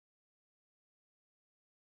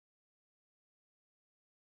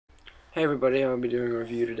Hey everybody, I'll be doing a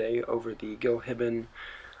review today over the Gil Hibben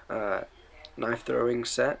knife throwing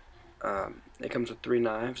set. It comes with 3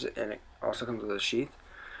 knives and it also comes with a sheath.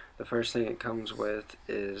 The first thing it comes with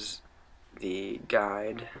is the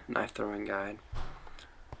guide, knife throwing guide.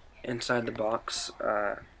 Inside the box,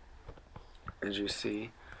 as you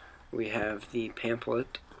see, we have the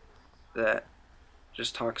pamphlet that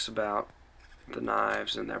just talks about the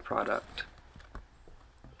knives and their product.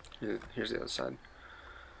 Here's the other side.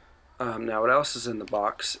 Now what else is in the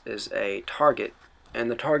box is a target, and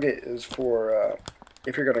the target is for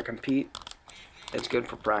if you're going to compete. It's good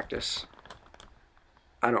for practice.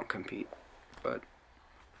 I don't compete, but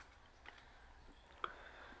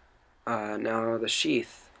now the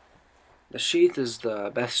sheath. The sheath is the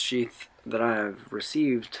best sheath that I have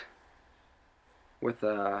received with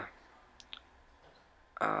a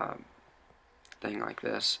thing like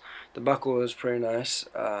this. The buckle is pretty nice.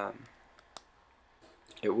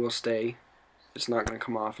 It will stay. It's not going to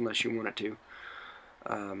come off unless you want it to.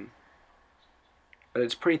 But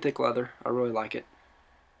it's pretty thick leather. I really like it.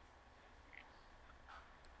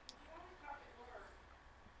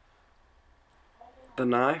 The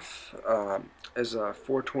knife is a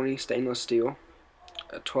 420 stainless steel,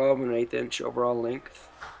 a 12 1/8 inch overall length.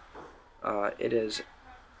 It is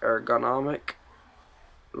ergonomically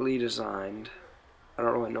designed. I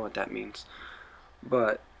don't really know what that means,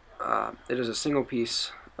 but it is a single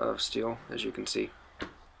piece of steel, as you can see.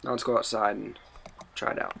 Now let's go outside and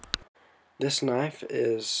try it out. This knife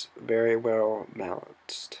is very well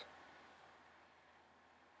balanced,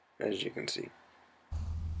 as you can see.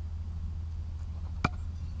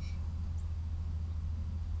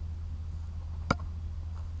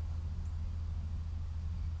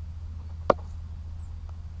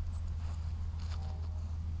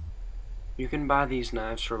 You can buy these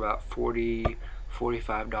knives for about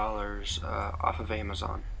 $45 off of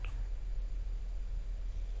Amazon.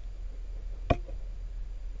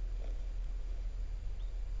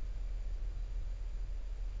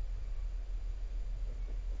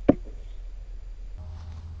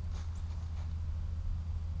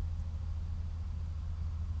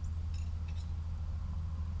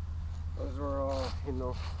 Those were all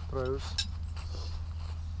throws.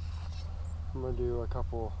 I'm going to do a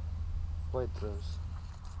couple blade throws.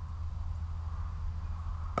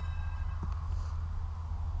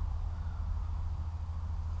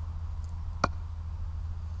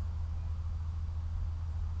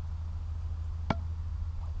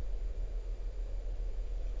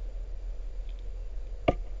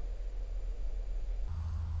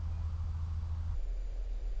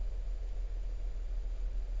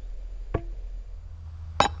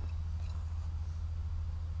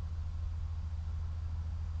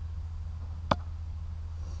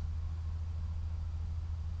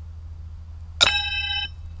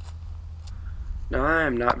 Now I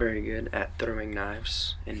am not very good at throwing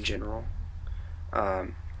knives in general.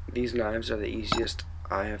 These knives are the easiest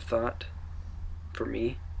I have thought for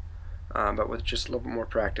me, but with just a little bit more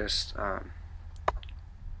practice,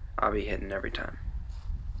 I'll be hitting every time.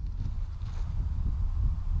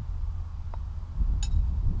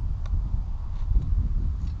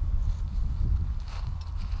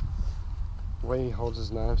 The way he holds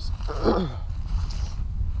his knives.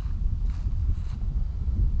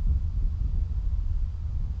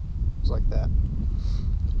 Like that.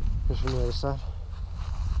 Just from the other side.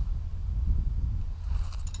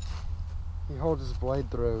 He holds his blade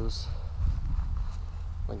throws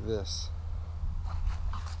like this.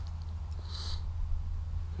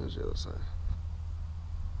 Here's the other side.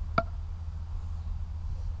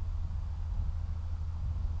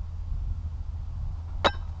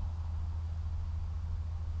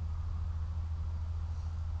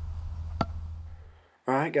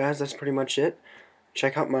 Alright guys, that's pretty much it.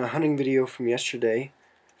 Check out my hunting video from yesterday.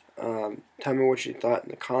 Tell me what you thought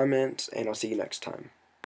in the comments, and I'll see you next time.